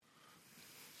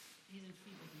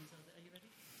Are you ready?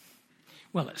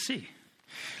 Well, let's see.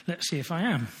 Let's see if I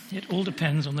am. It all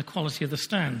depends on the quality of the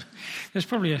stand. There's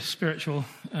probably a spiritual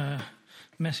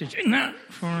message in that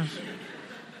for us.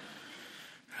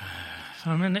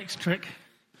 So my next trick.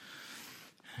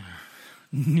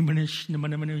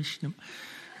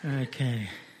 Okay.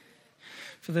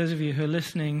 For those of you who are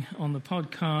listening on the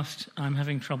podcast, I'm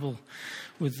having trouble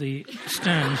with the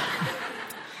stand.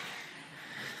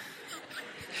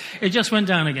 It just went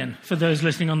down again for those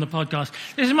listening on the podcast.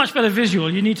 This is a much better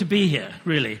visual. You need to be here,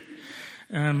 really.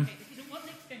 What Nick's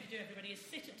going to do, everybody, is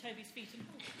sit at Toby's feet and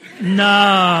hold.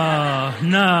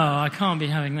 No, I can't be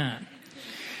having that.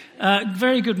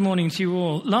 Very good morning to you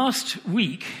all. Last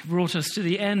week brought us to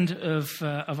the end of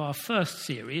our first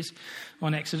series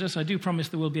on Exodus. I do promise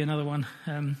there will be another one.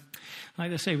 Like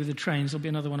they say with the trains, there'll be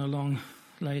another one along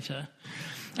later.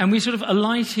 And we sort of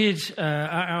alighted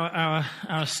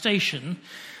our station.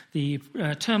 The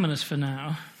terminus for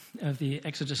now of the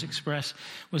Exodus Express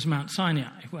was Mount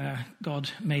Sinai, where God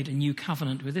made a new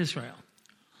covenant with Israel.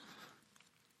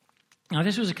 Now,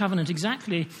 this was a covenant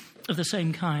exactly of the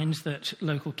same kind that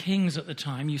local kings at the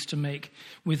time used to make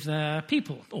with their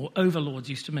people, or overlords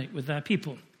used to make with their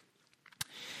people.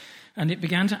 And it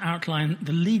began to outline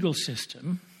the legal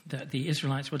system that the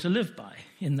Israelites were to live by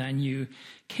in their new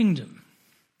kingdom.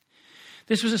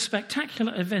 This was a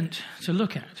spectacular event to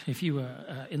look at if you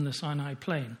were in the Sinai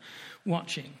Plain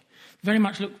watching. Very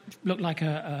much looked like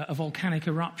a volcanic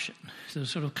eruption. So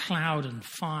sort of cloud and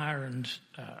fire and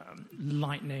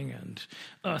lightning and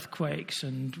earthquakes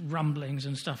and rumblings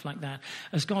and stuff like that.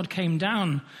 As God came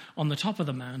down on the top of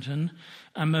the mountain,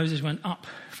 and Moses went up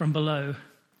from below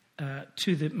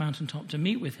to the mountaintop to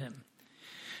meet with him.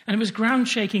 And it was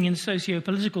ground-shaking in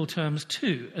socio-political terms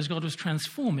too, as God was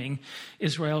transforming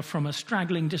Israel from a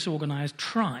straggling, disorganized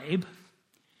tribe,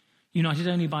 united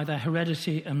only by their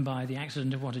heredity and by the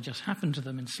accident of what had just happened to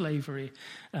them in slavery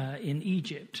in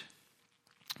Egypt.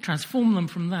 Transform them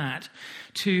from that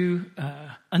to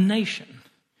a nation,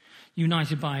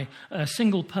 united by a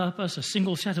single purpose, a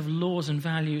single set of laws and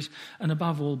values, and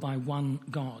above all by one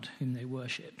God whom they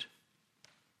worshipped.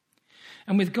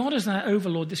 And with God as their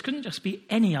overlord, this couldn't just be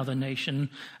any other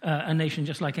nation, a nation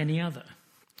just like any other.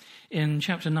 In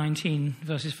chapter 19,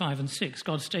 verses 5 and 6,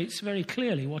 God states very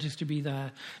clearly what is to be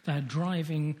their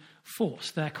driving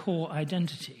force, their core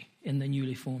identity in the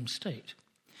newly formed state.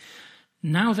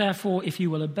 Now, therefore, if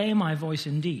you will obey my voice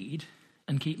indeed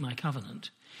and keep my covenant,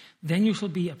 then you shall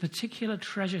be a particular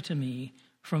treasure to me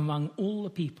from among all the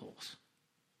peoples,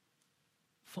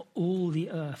 for all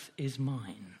the earth is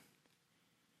mine.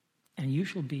 And you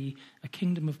shall be a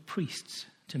kingdom of priests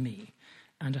to me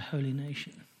and a holy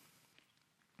nation.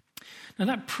 Now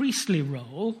that priestly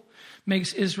role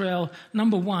makes Israel,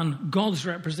 number one, God's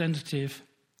representative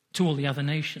to all the other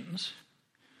nations.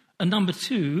 And number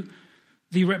two,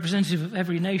 the representative of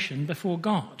every nation before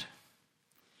God.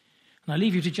 And I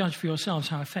leave you to judge for yourselves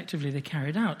how effectively they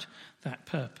carried out that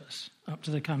purpose up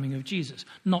to the coming of Jesus.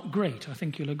 Not great, I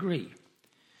think you'll agree.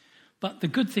 But the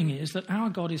good thing is that our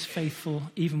God is faithful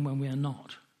even when we are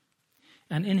not.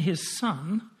 And in his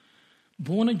Son,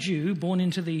 born a Jew, born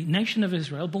into the nation of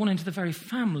Israel, born into the very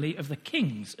family of the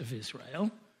kings of Israel,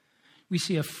 we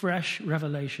see a fresh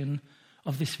revelation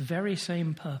of this very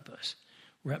same purpose,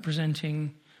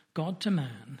 representing God to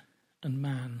man and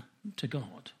man to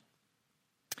God.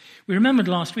 We remembered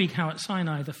last week how at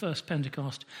Sinai, the first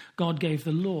Pentecost, God gave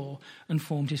the law and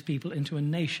formed his people into a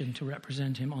nation to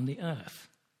represent him on the earth.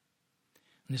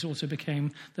 This also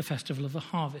became the festival of the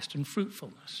harvest and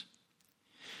fruitfulness.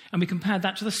 And we compared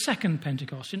that to the second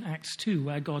Pentecost in Acts 2,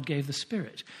 where God gave the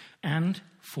Spirit and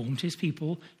formed his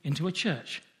people into a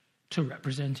church to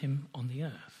represent him on the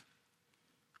earth.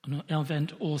 An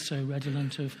event also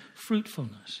redolent of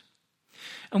fruitfulness.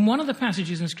 And one of the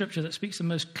passages in Scripture that speaks the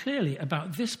most clearly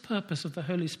about this purpose of the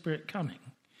Holy Spirit coming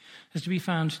is to be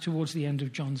found towards the end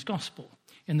of John's Gospel,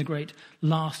 in the great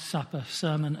Last Supper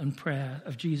sermon and prayer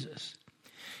of Jesus.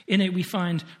 In it we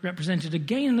find represented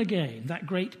again and again that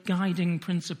great guiding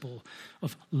principle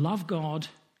of love God,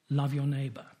 love your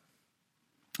neighbour.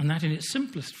 And that in its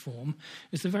simplest form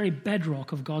is the very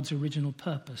bedrock of God's original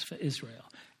purpose for Israel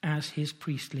as his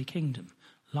priestly kingdom.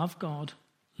 Love God,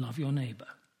 love your neighbour.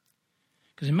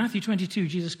 Because in Matthew 22,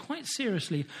 Jesus quite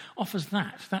seriously offers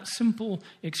that simple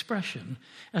expression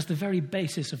as the very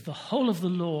basis of the whole of the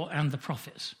law and the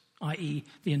prophets, i.e.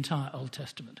 the entire Old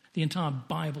Testament, the entire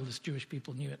Bible as Jewish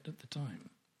people knew it at the time.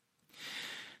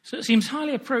 So it seems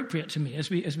highly appropriate to me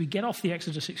as we get off the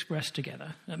Exodus Express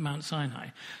together at Mount Sinai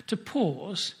to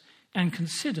pause and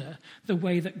consider the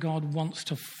way that God wants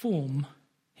to form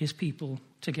his people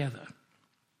together.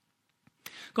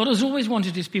 God has always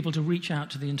wanted his people to reach out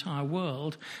to the entire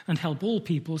world and help all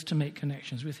peoples to make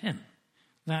connections with him.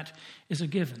 That is a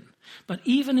given. But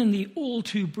even in the all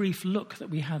too brief look that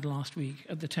we had last week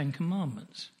at the Ten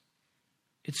Commandments,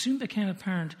 it soon became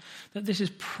apparent that this is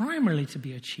primarily to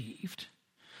be achieved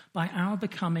by our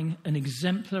becoming an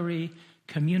exemplary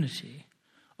community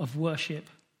of worship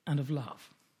and of love.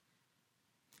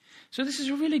 So this is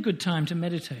a really good time to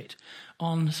meditate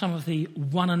on some of the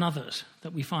one another's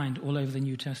that we find all over the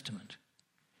New Testament.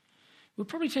 It will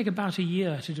probably take about a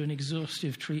year to do an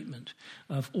exhaustive treatment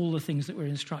of all the things that we're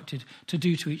instructed to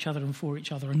do to each other and for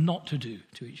each other and not to do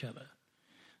to each other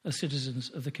as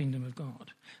citizens of the kingdom of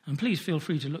God. And please feel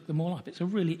free to look them all up. It's a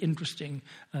really interesting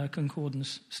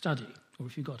concordance study. Or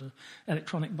if you've got an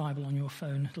electronic Bible on your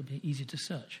phone, it'll be easy to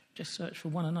search. Just search for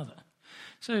one another.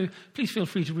 So please feel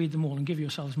free to read them all and give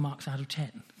yourselves marks out of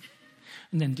 10.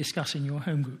 And then discuss in your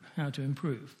home group how to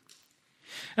improve.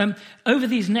 Over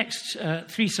these next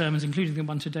 3 sermons, including the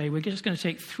one today, we're just going to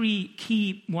take 3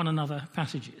 key one another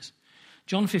passages.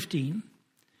 John 15,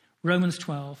 Romans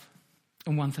 12,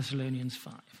 and 1 Thessalonians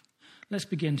 5. Let's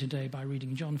begin today by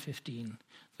reading John 15,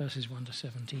 verses 1 to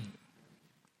 17.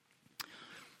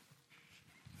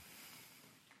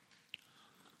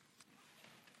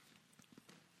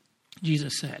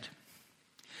 Jesus said,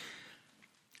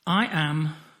 "I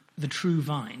am the true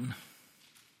vine,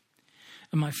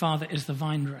 and my Father is the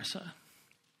vine dresser.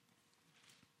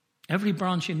 Every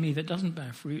branch in me that doesn't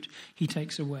bear fruit, he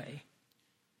takes away.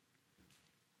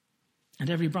 And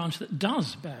every branch that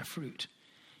does bear fruit,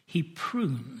 he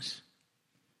prunes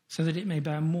so that it may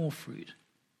bear more fruit.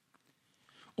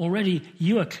 Already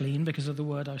you are clean because of the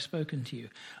word I've spoken to you.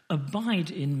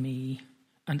 Abide in me,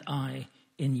 and I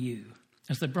in you.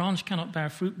 As the branch cannot bear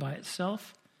fruit by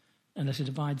itself unless it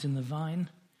abides in the vine,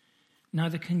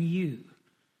 neither can you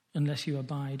unless you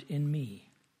abide in me.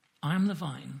 I am the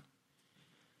vine,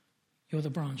 you're the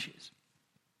branches.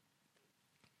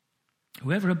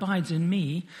 Whoever abides in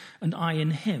me and I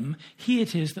in him, he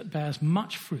it is that bears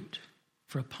much fruit,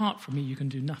 for apart from me you can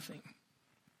do nothing.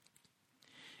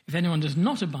 If anyone does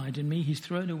not abide in me, he's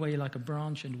thrown away like a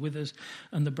branch and withers,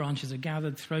 and the branches are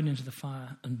gathered, thrown into the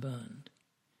fire and burned.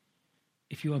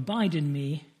 If you abide in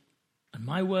me, and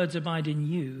my words abide in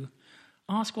you,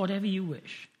 ask whatever you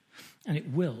wish, and it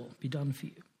will be done for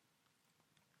you.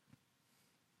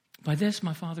 By this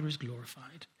my Father is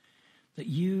glorified, that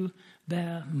you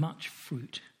bear much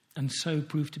fruit, and so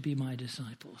prove to be my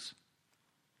disciples.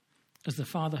 As the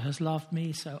Father has loved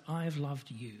me, so I have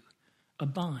loved you.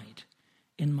 Abide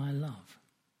in my love.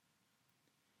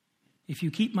 If you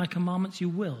keep my commandments, you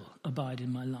will abide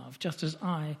in my love, just as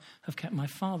I have kept my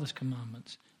Father's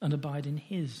commandments and abide in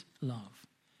his love.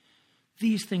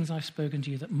 These things I've spoken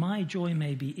to you, that my joy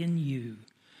may be in you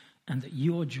and that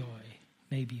your joy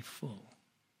may be full.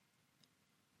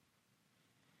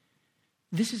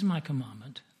 This is my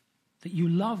commandment, that you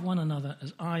love one another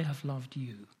as I have loved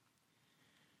you.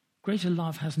 Greater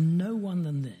love has no one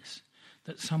than this,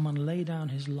 that someone lay down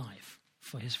his life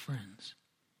for his friends.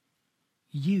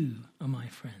 You are my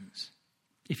friends,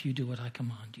 if you do what I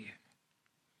command you.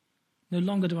 No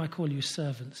longer do I call you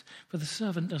servants, for the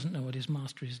servant doesn't know what his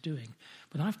master is doing.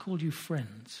 But I've called you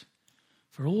friends,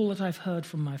 for all that I've heard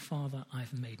from my Father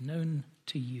I've made known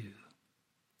to you.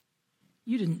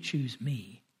 You didn't choose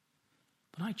me,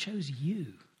 but I chose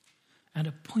you and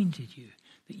appointed you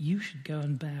that you should go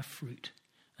and bear fruit,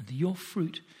 and that your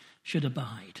fruit should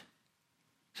abide,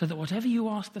 so that whatever you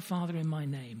ask the Father in my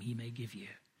name, he may give you.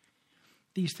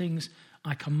 These things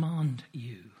I command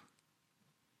you,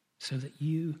 so that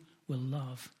you will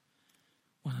love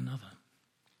one another."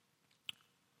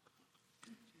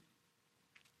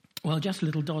 Well, just a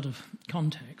little dot of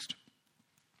context.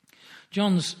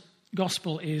 John's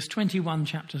Gospel is 21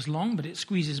 chapters long, but it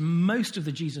squeezes most of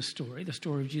the Jesus story, the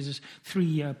story of Jesus'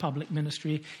 3-year public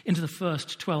ministry, into the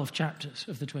first 12 chapters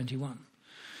of the 21.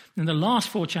 And the last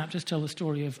 4 chapters tell the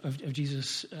story of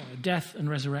Jesus' death and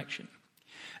resurrection.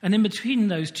 And in between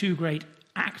those 2 great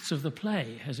acts of the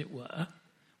play, as it were,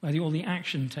 where all the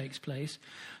action takes place,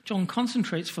 John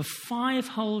concentrates for 5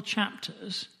 whole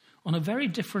chapters on a very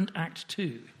different act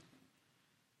 2.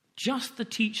 Just the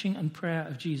teaching and prayer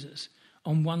of Jesus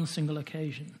on one single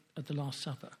occasion at the Last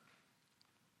Supper.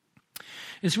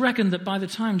 It's reckoned that by the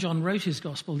time John wrote his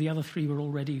gospel, the other 3 were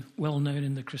already well known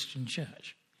in the Christian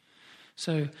church.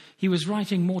 So he was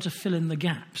writing more to fill in the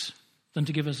gaps than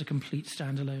to give us a complete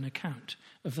standalone account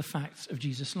of the facts of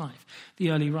Jesus' life.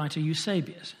 The early writer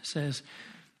Eusebius says,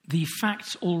 the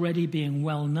facts already being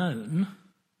well known,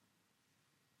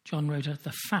 John wrote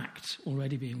the facts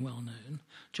already being well known,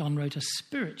 John wrote a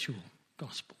spiritual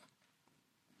gospel.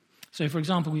 So, for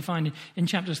example, we find in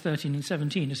chapters 13 and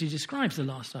 17, as he describes the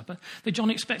Last Supper, that John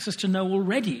expects us to know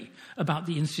already about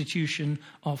the institution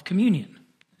of communion.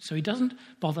 So he doesn't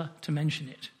bother to mention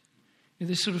it.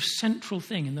 This sort of central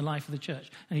thing in the life of the church,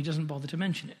 and he doesn't bother to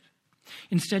mention it.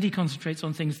 Instead, he concentrates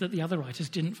on things that the other writers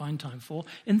didn't find time for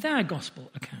in their gospel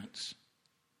accounts,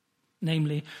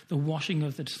 namely the washing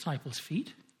of the disciples'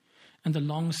 feet and the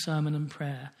long sermon and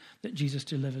prayer that Jesus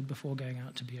delivered before going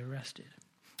out to be arrested.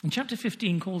 And chapter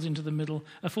 15 falls into the middle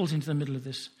of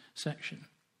this section.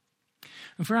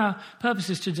 And for our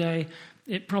purposes today,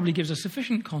 it probably gives us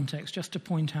sufficient context just to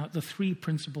point out the three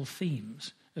principal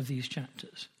themes of these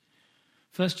chapters.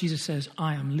 First, Jesus says,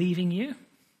 I am leaving you.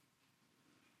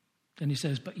 Then he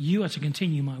says, but you are to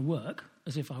continue my work,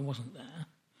 as if I wasn't there.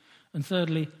 And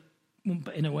thirdly,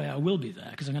 but in a way I will be there,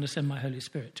 because I'm going to send my Holy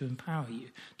Spirit to empower you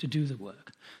to do the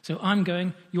work. So I'm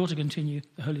going, you're to continue,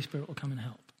 the Holy Spirit will come and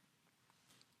help.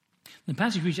 The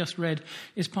passage we just read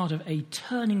is part of a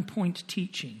turning point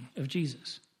teaching of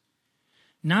Jesus.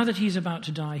 Now that he's about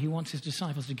to die, he wants his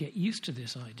disciples to get used to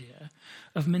this idea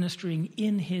of ministering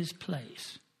in his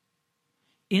place,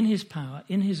 in his power,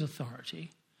 in his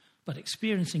authority, but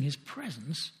experiencing his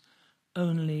presence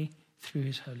only through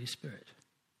his Holy Spirit.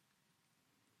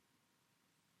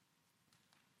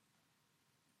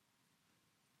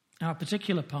 Our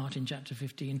particular part in chapter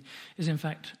 15 is, in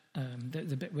fact,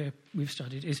 the bit where we've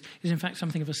studied, is in fact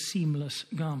something of a seamless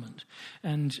garment.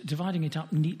 And dividing it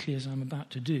up neatly, as I'm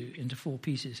about to do, into 4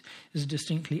 pieces is a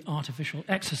distinctly artificial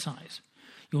exercise.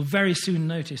 You'll very soon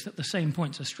notice that the same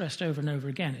points are stressed over and over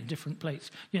again in different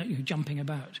places, you're jumping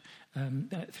about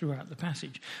throughout the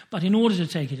passage. But in order to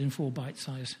take it in 4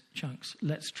 bite-sized chunks,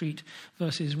 let's treat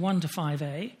verses 1 to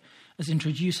 5a as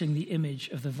introducing the image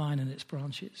of the vine and its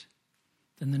branches.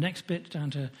 Then the next bit, down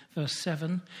to verse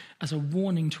 7, as a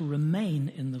warning to remain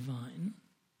in the vine.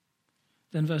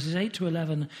 Then verses 8 to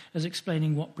 11 as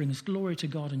explaining what brings glory to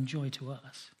God and joy to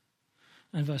us.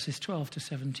 And verses 12 to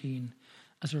 17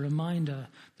 as a reminder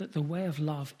that the way of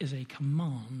love is a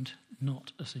command,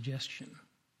 not a suggestion.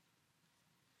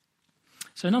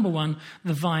 So number 1,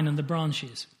 the vine and the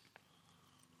branches.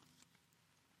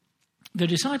 The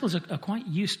disciples are quite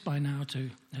used by now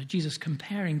to Jesus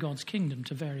comparing God's kingdom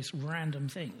to various random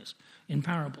things in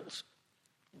parables.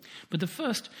 But the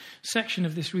first section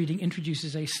of this reading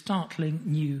introduces a startling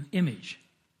new image.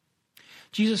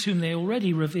 Jesus, whom they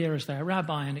already revere as their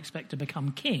rabbi and expect to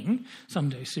become king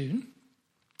someday soon,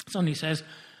 suddenly says,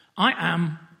 I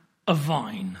am a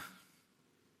vine.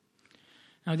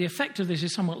 Now, the effect of this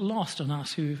is somewhat lost on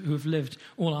us who have lived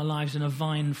all our lives in a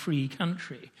vine-free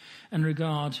country and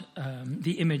regard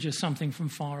the image as something from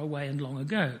far away and long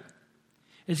ago.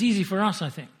 It's easy for us, I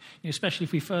think, especially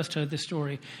if we first heard this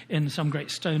story in some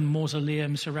great stone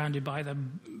mausoleum surrounded by the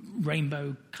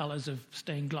rainbow colours of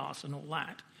stained glass and all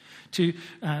that, to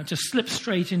slip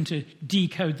straight into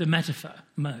decode the metaphor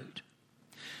mode.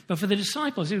 But for the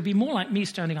disciples, it would be more like me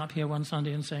standing up here one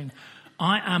Sunday and saying,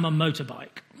 I am a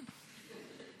motorbike.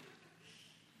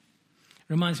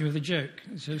 Reminds me of the joke,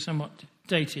 so somewhat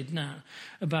dated now,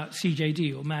 about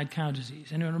CJD or mad cow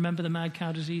disease. Anyone remember the mad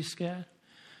cow disease scare?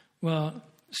 Well,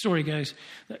 the story goes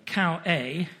that cow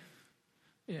A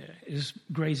is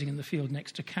grazing in the field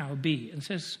next to cow B and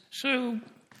says, so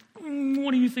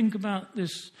what do you think about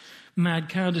this mad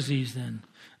cow disease then?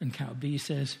 And cow B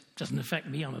says, doesn't affect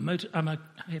me, I'm a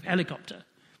helicopter.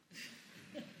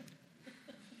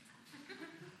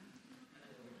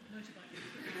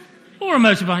 Or a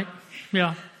motorbike.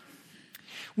 Yeah.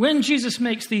 When Jesus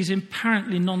makes these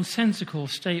apparently nonsensical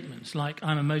statements like,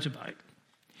 I'm a motorbike,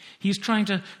 he's trying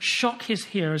to shock his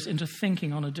hearers into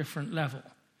thinking on a different level.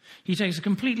 He takes a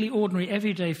completely ordinary,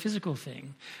 everyday physical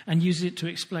thing and uses it to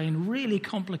explain really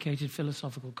complicated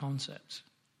philosophical concepts.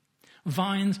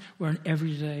 Vines were an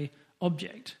everyday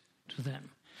object to them.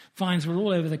 Vines were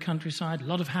all over the countryside. A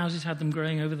lot of houses had them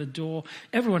growing over the door.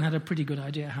 Everyone had a pretty good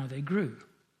idea how they grew.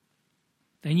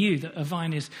 They knew that a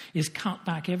vine is cut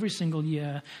back every single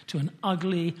year to an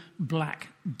ugly, black,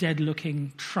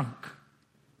 dead-looking trunk.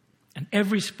 And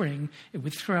every spring, it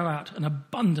would throw out an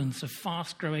abundance of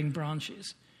fast-growing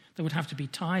branches that would have to be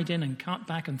tied in and cut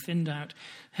back and thinned out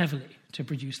heavily to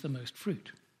produce the most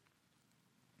fruit.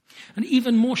 And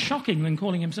even more shocking than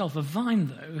calling himself a vine,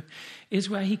 though,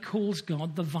 is where he calls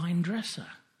God the vine dresser.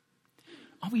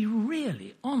 Are we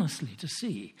really, honestly, to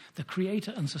see the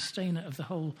creator and sustainer of the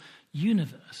whole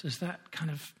universe as that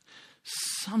kind of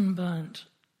sunburnt,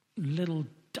 little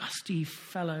dusty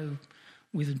fellow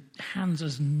with hands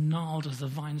as gnarled as the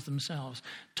vines themselves,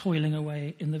 toiling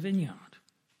away in the vineyard?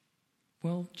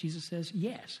 Well, Jesus says,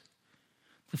 yes.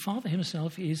 The Father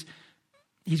himself is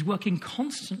He's working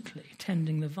constantly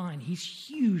tending the vine. He's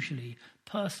hugely,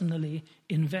 personally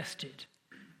invested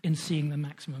in seeing the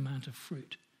maximum amount of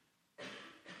fruit.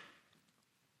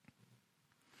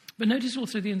 But notice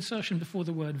also the insertion before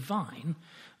the word vine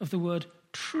of the word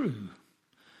true.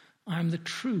 I am the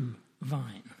true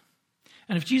vine.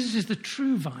 And if Jesus is the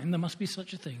true vine, there must be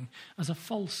such a thing as a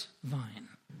false vine.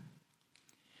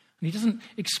 And he doesn't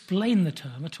explain the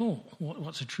term at all,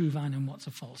 what's a true vine and what's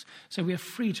a false. So we are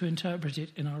free to interpret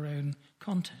it in our own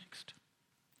context.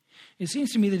 It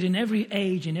seems to me that in every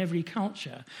age, in every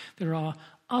culture, there are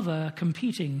other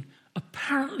competing,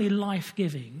 apparently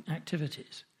life-giving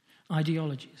activities,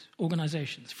 ideologies,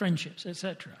 organizations, friendships,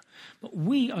 etc. But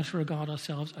we are to regard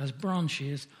ourselves as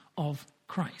branches of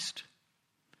Christ,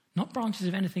 not branches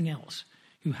of anything else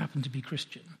who happen to be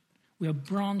Christian. We are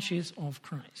branches of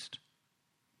Christ.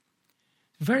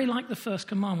 Very like the first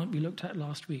commandment we looked at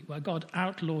last week, where God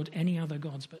outlawed any other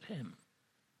gods but him.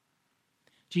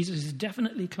 Jesus is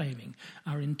definitely claiming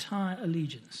our entire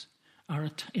allegiance, our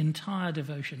entire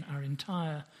devotion, our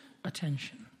entire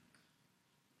attention.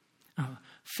 Our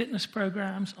fitness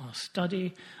programs, our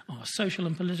study, our social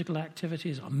and political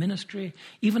activities, our ministry,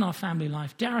 even our family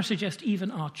life, dare I suggest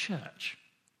even our church,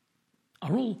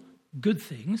 are all good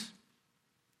things,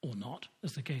 or not,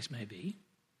 as the case may be,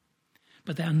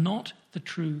 but they are not the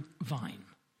true vine.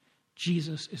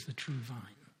 Jesus is the true vine.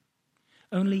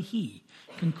 Only he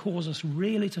can cause us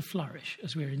really to flourish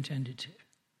as we're intended to.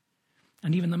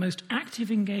 And even the most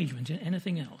active engagement in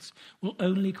anything else will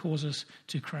only cause us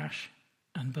to crash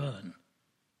and burn.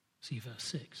 See verse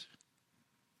 6.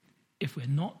 If we're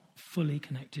not fully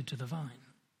connected to the vine.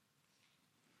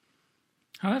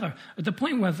 However, at the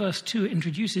point where verse 2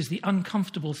 introduces the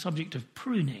uncomfortable subject of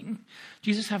pruning,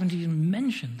 Jesus hasn't even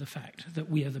mentioned the fact that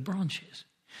we are the branches.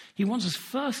 He wants us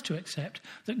first to accept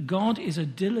that God is a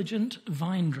diligent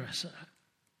vine dresser.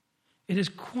 It is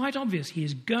quite obvious he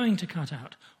is going to cut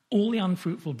out all the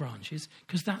unfruitful branches,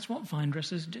 because that's what vine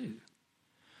dressers do.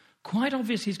 Quite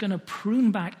obvious he's going to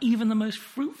prune back even the most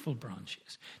fruitful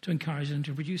branches to encourage them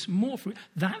to produce more fruit.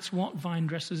 That's what vine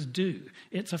dressers do.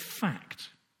 It's a fact.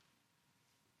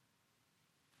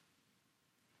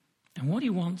 And what he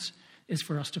wants is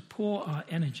for us to pour our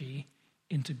energy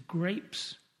into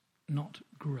grapes, not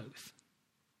growth.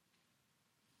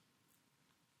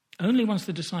 Only once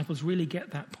the disciples really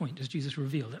get that point does Jesus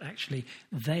reveal that actually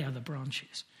they are the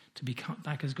branches to be cut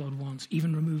back as God wants,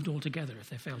 even removed altogether if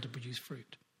they fail to produce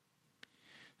fruit.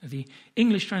 Now, the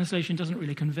English translation doesn't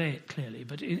really convey it clearly,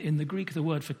 but in the Greek, the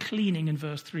word for cleaning in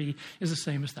verse 3 is the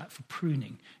same as that for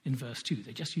pruning in verse 2.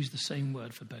 They just use the same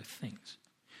word for both things.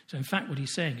 So in fact, what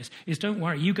he's saying is don't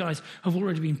worry, you guys have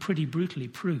already been pretty brutally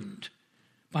pruned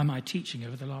by my teaching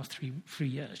over the last three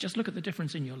years. Just look at the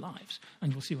difference in your lives,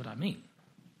 and you'll see what I mean.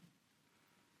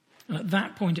 And at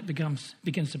that point, it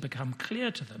begins to become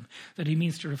clear to them that he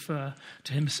means to refer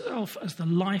to himself as the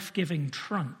life-giving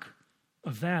trunk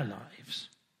of their lives,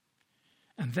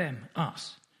 and them,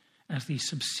 us, as the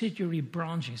subsidiary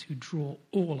branches who draw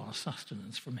all our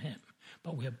sustenance from him.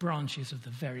 But we are branches of the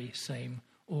very same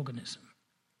organism.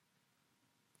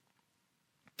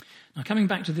 Now, coming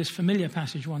back to this familiar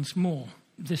passage once more,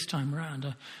 this time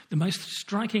around, the most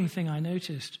striking thing I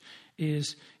noticed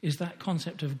is that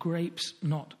concept of grapes,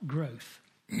 not growth.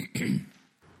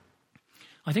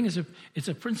 I think it's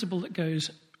a principle that goes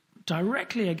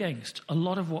directly against a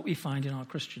lot of what we find in our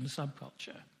Christian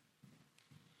subculture.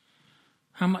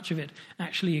 How much of it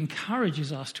actually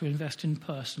encourages us to invest in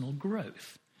personal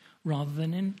growth rather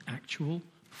than in actual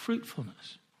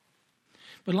fruitfulness.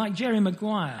 But like Jerry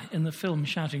Maguire in the film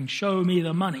shouting, "Show me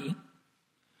the money,"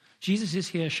 Jesus is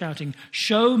here shouting,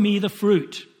 "Show me the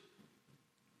fruit."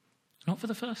 Not for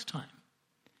the first time.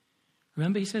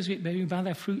 Remember, he says, "Baby, by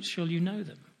their fruits shall you know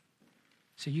them."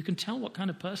 So you can tell what kind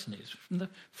of person is from the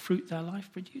fruit their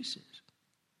life produces.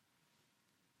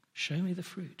 Show me the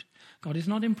fruit. God is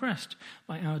not impressed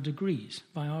by our degrees,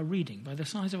 by our reading, by the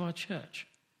size of our church,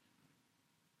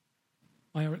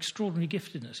 by our extraordinary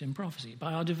giftedness in prophecy,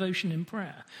 by our devotion in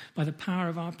prayer, by the power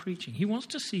of our preaching. He wants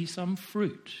to see some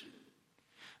fruit.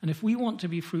 And if we want to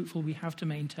be fruitful, we have to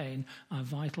maintain our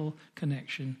vital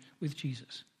connection with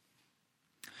Jesus.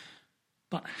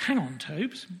 But hang on,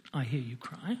 Tobes, I hear you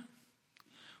cry.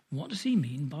 What does he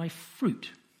mean by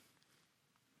fruit?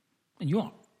 And you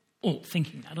are all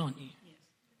thinking that, aren't you? Yes.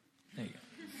 There you go.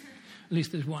 At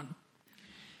least there's one.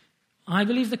 I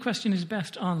believe the question is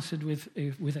best answered with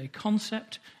a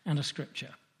concept and a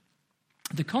scripture.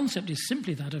 The concept is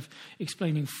simply that of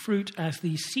explaining fruit as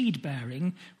the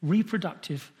seed-bearing,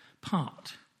 reproductive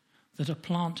part that a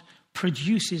plant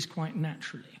produces quite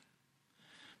naturally.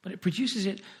 but it produces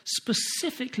it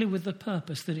specifically with the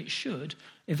purpose that it should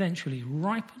eventually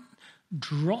ripen,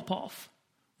 drop off,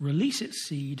 release its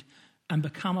seed, and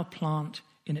become a plant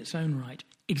in its own right,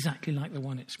 exactly like the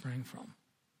one it sprang from.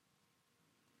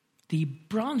 The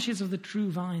branches of the true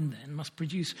vine, then, must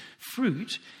produce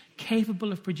fruit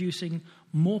capable of producing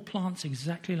more plants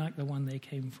exactly like the one they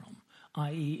came from,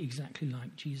 i.e., exactly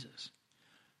like Jesus.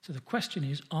 So the question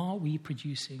is, are we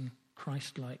producing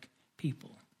Christ-like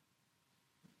people?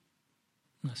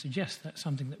 And I suggest that's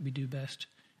something that we do best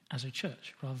as a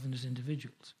church rather than as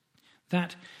individuals.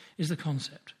 That is the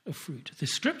concept of fruit. The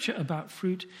scripture about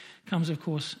fruit comes, of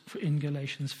course, in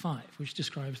Galatians 5, which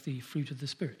describes the fruit of the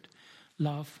Spirit.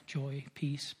 Love, joy,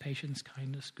 peace, patience,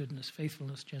 kindness, goodness,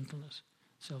 faithfulness, gentleness,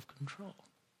 self-control.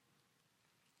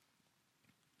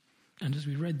 And as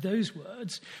we read those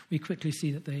words, we quickly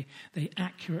see that they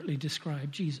accurately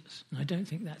describe Jesus. And I don't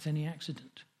think that's any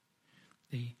accident.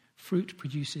 The fruit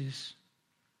produces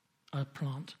a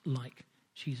plant like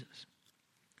Jesus.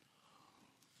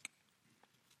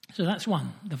 So that's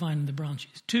one, the vine and the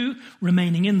branches. 2,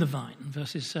 remaining in the vine,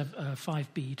 verses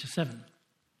 5b to 7.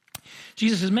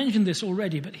 Jesus has mentioned this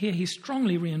already, but here he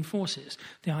strongly reinforces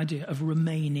the idea of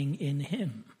remaining in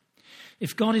him.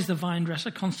 If God is the vine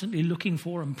dresser, constantly looking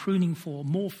for and pruning for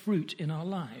more fruit in our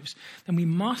lives, then we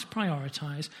must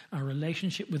prioritize our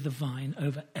relationship with the vine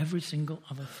over every single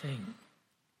other thing.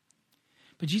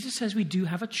 But Jesus says we do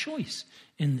have a choice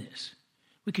in this.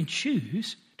 We can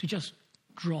choose to just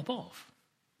drop off.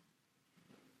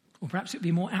 Or perhaps it would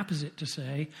be more apposite to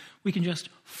say we can just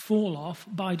fall off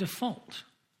by default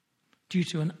due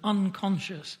to an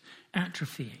unconscious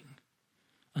atrophying,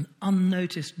 an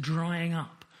unnoticed drying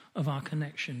up of our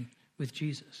connection with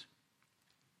Jesus.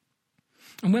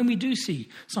 And when we do see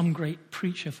some great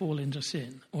preacher fall into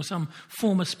sin, or some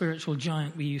former spiritual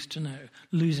giant we used to know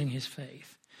losing his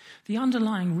faith, the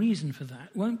underlying reason for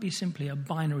that won't be simply a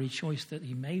binary choice that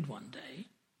he made one day.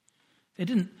 They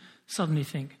didn't suddenly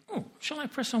think, oh, shall I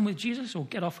press on with Jesus or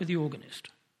get off with the organist?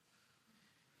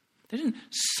 They didn't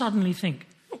suddenly think,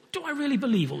 oh, do I really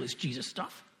believe all this Jesus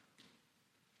stuff?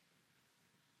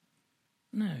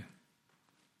 No.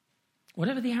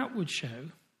 Whatever the outward show,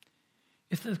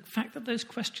 if the fact that those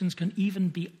questions can even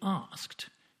be asked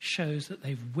shows that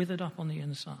they've withered up on the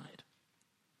inside.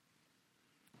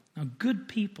 Now, good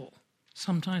people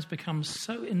sometimes become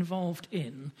so involved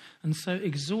in and so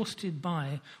exhausted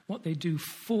by what they do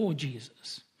for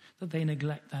Jesus that they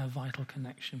neglect their vital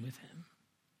connection with him.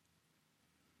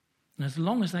 And as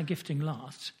long as their gifting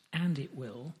lasts, and it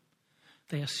will,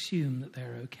 they assume that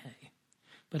they're okay.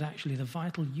 But actually the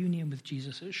vital union with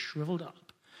Jesus has shriveled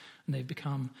up, and they've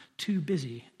become too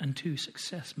busy and too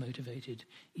success motivated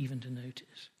even to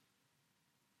notice.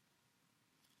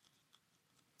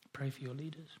 Pray for your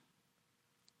leaders.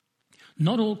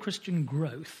 Not all Christian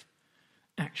growth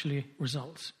actually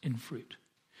results in fruit.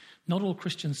 Not all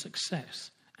Christian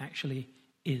success actually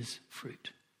is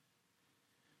fruit.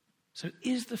 So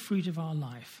is the fruit of our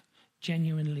life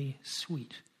genuinely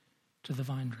sweet to the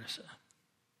vine dresser?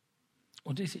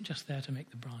 Or is it just there to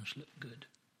make the branch look good?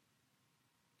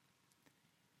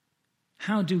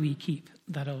 How do we keep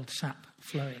that old sap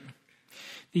flowing?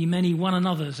 The many one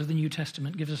another's of the New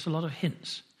Testament gives us a lot of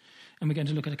hints. And we're going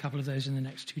to look at a couple of those in the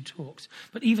next 2 talks.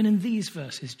 But even in these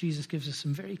verses, Jesus gives us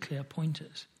some very clear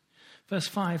pointers. Verse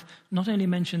 5 not only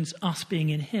mentions us being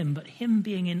in him, but him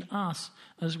being in us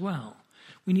as well.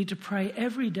 We need to pray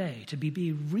every day to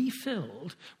be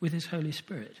refilled with his Holy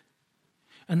Spirit.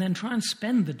 And then try and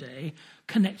spend the day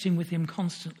connecting with him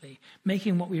constantly,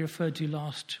 making what we referred to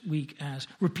last week as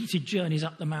repeated journeys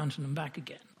up the mountain and back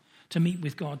again, to meet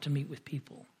with God, to meet with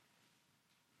people.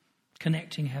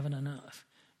 Connecting heaven and earth.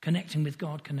 Connecting with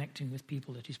God, connecting with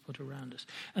people that he's put around us.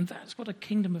 And that's what a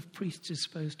kingdom of priests is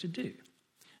supposed to do.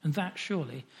 And that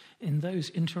surely, in those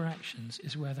interactions,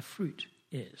 is where the fruit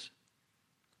is.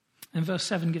 And verse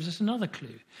 7 gives us another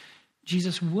clue.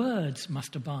 Jesus' words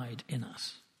must abide in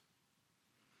us.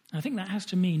 I think that has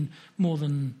to mean more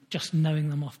than just knowing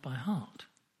them off by heart.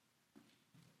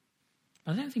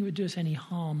 But I don't think it would do us any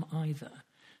harm either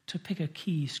to pick a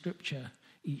key scripture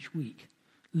each week,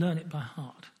 learn it by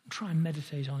heart, and try and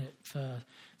meditate on it for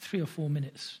 3 or 4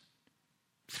 minutes,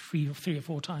 three or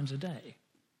four times a day.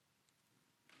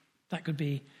 That could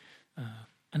be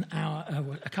an hour,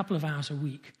 a couple of hours a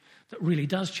week that really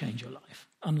does change your life,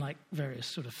 unlike various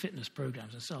sort of fitness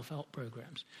programs and self-help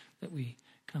programs that we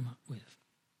come up with.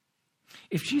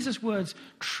 If Jesus' words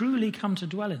truly come to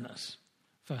dwell in us,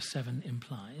 verse 7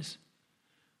 implies,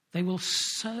 they will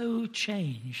so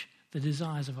change the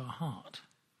desires of our heart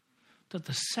that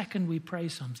the second we pray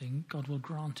something, God will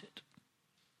grant it.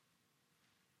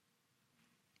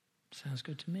 Sounds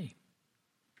good to me.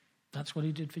 That's what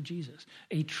he did for Jesus.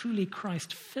 A truly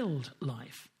Christ-filled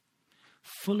life,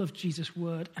 full of Jesus'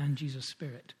 word and Jesus'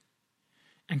 spirit,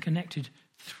 and connected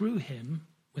through him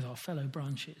with our fellow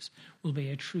branches, will be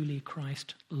a truly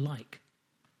Christ-like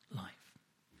life.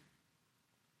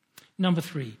 Number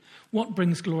 3, what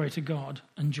brings glory to God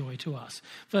and joy to us?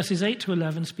 Verses 8 to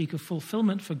 11 speak of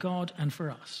fulfillment for God and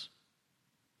for us.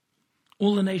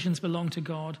 All the nations belong to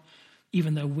God,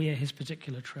 even though we're his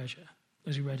particular treasure,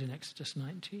 as we read in Exodus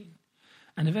 19.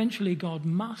 And eventually God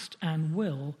must and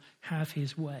will have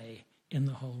his way in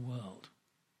the whole world,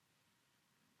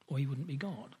 or he wouldn't be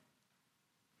God.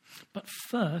 But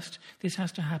first, this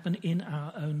has to happen in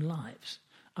our own lives,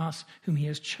 us whom he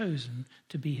has chosen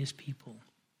to be his people.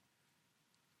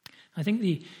 I think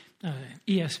the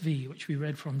ESV, which we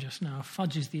read from just now,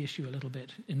 fudges the issue a little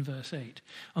bit in verse 8.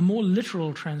 A more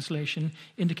literal translation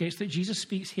indicates that Jesus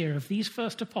speaks here of these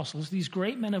first apostles, these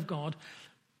great men of God,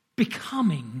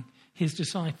 becoming his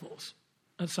disciples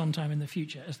at some time in the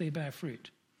future as they bear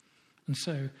fruit, and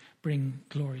so bring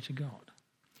glory to God.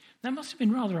 That must have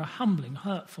been rather a humbling,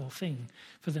 hurtful thing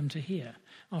for them to hear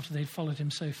after they'd followed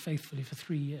him so faithfully for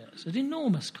 3 years, at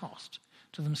enormous cost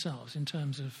to themselves in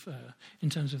terms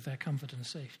of their comfort and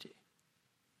safety.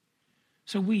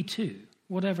 So we too,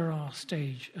 whatever our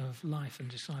stage of life and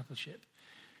discipleship,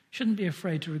 shouldn't be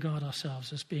afraid to regard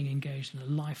ourselves as being engaged in a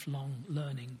lifelong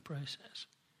learning process,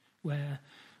 where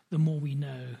the more we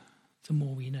know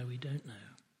we don't know.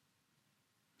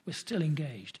 We're still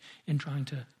engaged in trying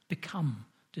to become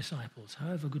disciples,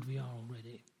 however good we are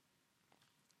already.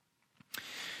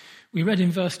 We read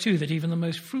in verse 2 that even the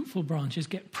most fruitful branches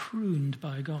get pruned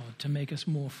by God to make us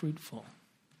more fruitful.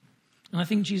 And I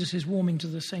think Jesus is warming to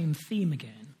the same theme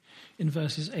again in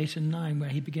verses 8 and 9, where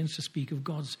he begins to speak of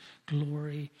God's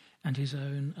glory and his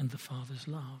own and the Father's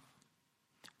love.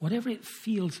 Whatever it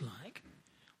feels like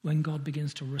when God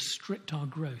begins to restrict our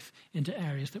growth into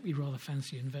areas that we rather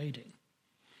fancy invading.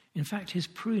 In fact, his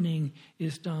pruning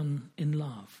is done in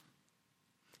love.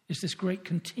 It's this great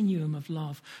continuum of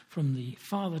love from the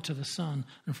Father to the Son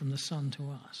and from the Son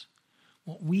to us.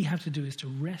 What we have to do is to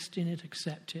rest in it,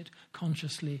 accept it,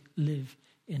 consciously live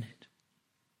in it.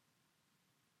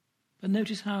 But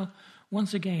notice how,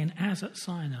 once again, as at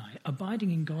Sinai,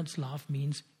 abiding in God's love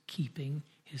means keeping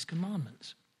his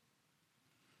commandments.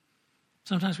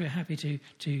 Sometimes we're happy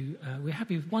we're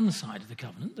happy with one side of the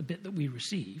covenant, the bit that we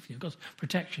receive, God's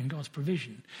protection, God's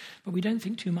provision, but we don't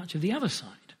think too much of the other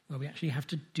side, where we actually have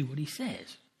to do what he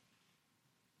says.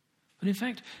 But in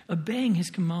fact, obeying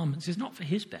his commandments is not for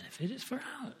his benefit, it's for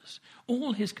ours.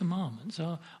 All his commandments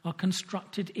are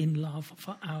constructed in love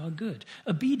for our good.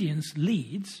 Obedience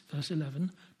leads, verse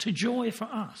 11, to joy for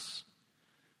us,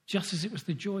 just as it was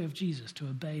the joy of Jesus to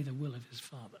obey the will of his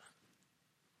Father.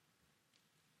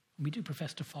 We do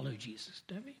profess to follow Jesus,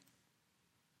 don't we?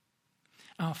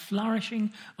 Our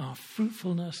flourishing, our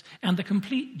fruitfulness, and the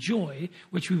complete joy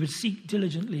which we would seek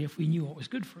diligently if we knew what was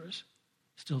good for us,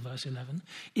 still verse 11,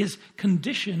 is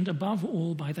conditioned above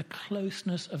all by the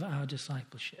closeness of our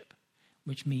discipleship,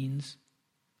 which means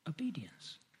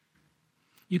obedience.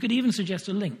 You could even suggest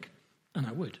a link, and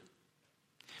I would,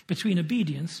 between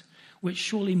obedience, which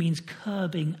surely means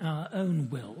curbing our own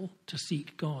will to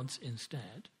seek God's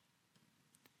instead,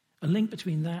 a link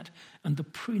between that and the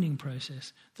pruning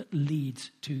process that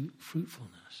leads to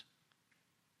fruitfulness.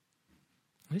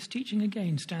 This teaching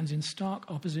again stands in stark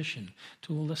opposition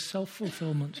to all the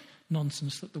self-fulfillment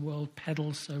nonsense that the world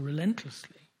peddles so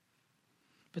relentlessly.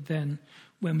 But then,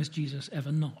 when was Jesus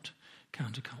ever not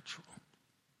countercultural?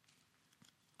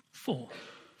 4,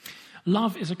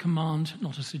 love is a command,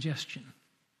 not a suggestion.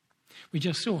 We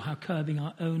just saw how curbing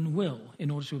our own will in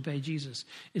order to obey Jesus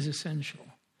is essential.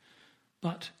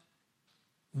 But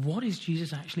what is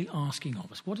Jesus actually asking of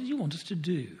us? What does he want us to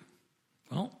do?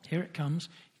 Well, here it comes.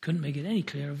 He couldn't make it any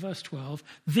clearer. Verse 12,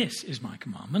 this is my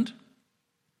commandment,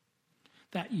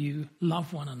 that you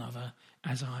love one another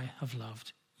as I have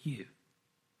loved you.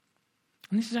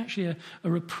 And this is actually a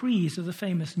reprise of the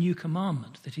famous new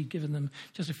commandment that he'd given them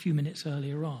just a few minutes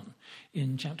earlier on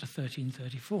in chapter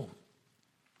 13:34,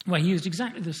 where he used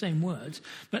exactly the same words,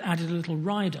 but added a little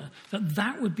rider,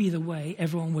 that would be the way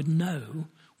everyone would know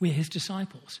we're his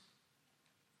disciples,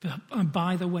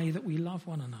 by the way that we love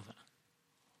one another.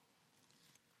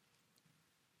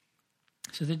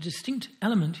 So the distinct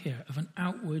element here of an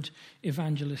outward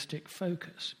evangelistic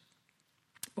focus.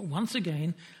 But once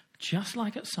again, just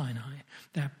like at Sinai,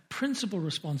 their principal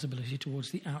responsibility towards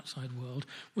the outside world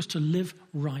was to live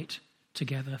right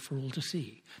together for all to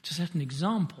see, to set an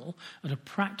example at a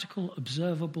practical,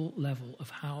 observable level of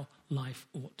how life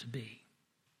ought to be.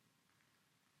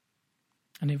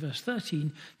 And in verse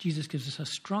 13, Jesus gives us a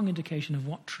strong indication of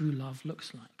what true love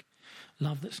looks like.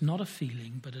 Love that's not a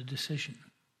feeling, but a decision.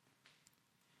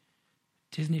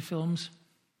 Disney films,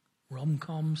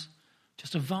 rom-coms,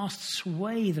 just a vast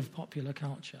swathe of popular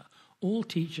culture all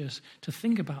teach us to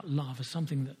think about love as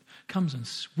something that comes and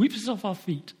sweeps us off our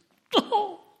feet.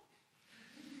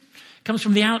 Comes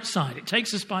from the outside. It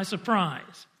takes us by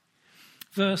surprise.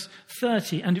 Verse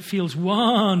 30, and it feels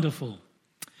wonderful.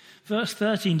 Verse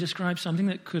 13 describes something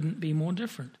that couldn't be more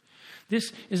different.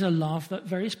 This is a love that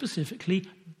very specifically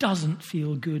doesn't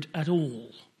feel good at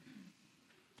all.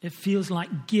 It feels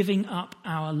like giving up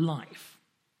our life,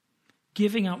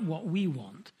 giving up what we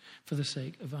want for the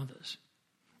sake of others.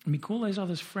 And we call those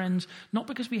others friends, not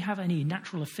because we have any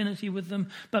natural affinity with them,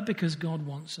 but because God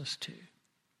wants us to.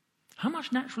 How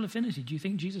much natural affinity do you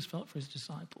think Jesus felt for his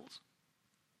disciples?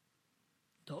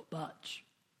 Not much.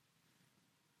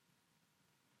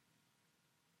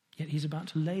 Yet he's about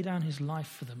to lay down his life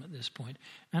for them at this point,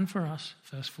 and for us,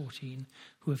 verse 14,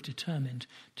 who have determined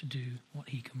to do what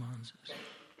he commands us.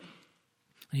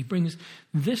 And he brings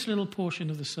this little portion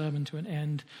of the sermon to an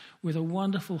end with a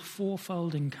wonderful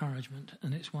fourfold encouragement,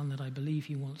 and it's one that I believe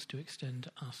he wants to extend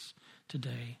to us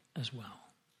today as well.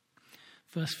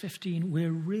 Verse 15,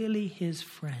 we're really his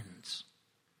friends.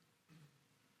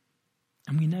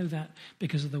 And we know that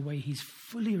because of the way he's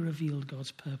fully revealed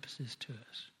God's purposes to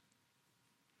us.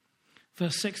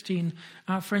 Verse 16,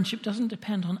 our friendship doesn't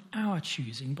depend on our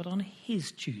choosing, but on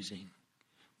his choosing,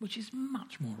 which is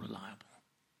much more reliable.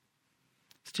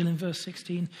 Still in verse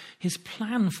 16, his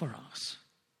plan for us,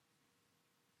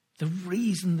 the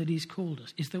reason that he's called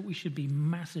us, is that we should be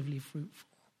massively fruitful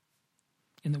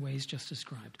in the ways just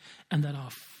described, and that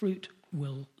our fruit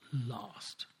will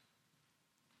last.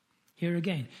 Here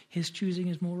again, his choosing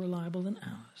is more reliable than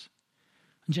ours.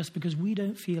 And just because we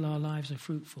don't feel our lives are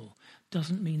fruitful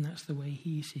doesn't mean that's the way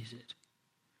he sees it.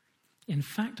 In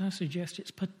fact, I suggest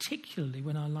it's particularly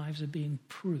when our lives are being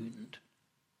pruned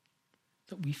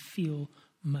that we feel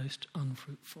most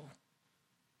unfruitful.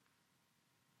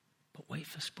 But wait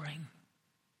for spring.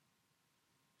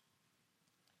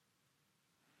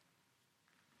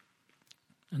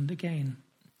 And again,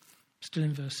 still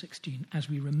in verse 16, as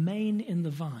we remain in the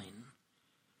vine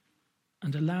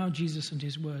and allow Jesus and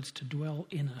his words to dwell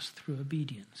in us through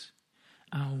obedience,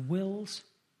 our wills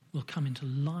will come into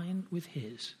line with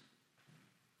his,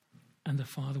 and the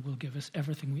Father will give us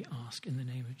everything we ask in the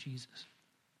name of Jesus.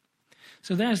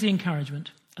 So there's the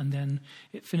encouragement, and then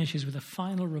it finishes with a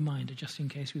final reminder, just in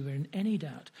case we were in any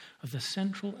doubt, of the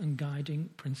central and guiding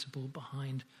principle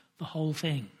behind the whole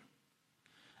thing.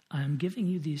 I am giving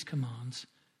you these commands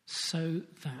so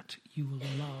that you will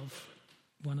love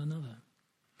one another.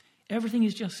 Everything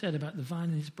he's just said about the vine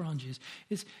and its branches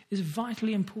is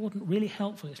vitally important, really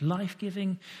helpful. It's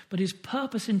life-giving. But his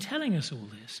purpose in telling us all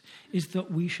this is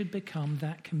that we should become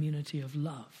that community of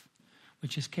love,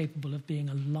 which is capable of being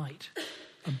a light,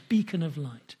 a beacon of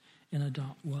light in a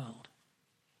dark world.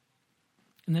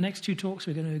 In the next two talks,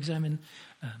 we're going to examine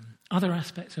other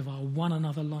aspects of our one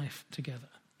another life together.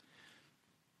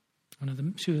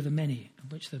 Two of the many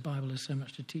of which the Bible has so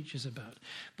much to teach us about.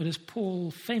 But as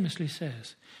Paul famously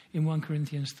says in 1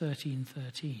 Corinthians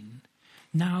 13:13,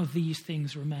 now these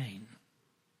things remain: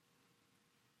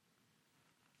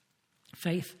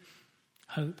 faith,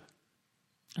 hope,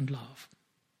 and love.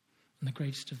 And the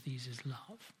greatest of these is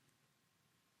love.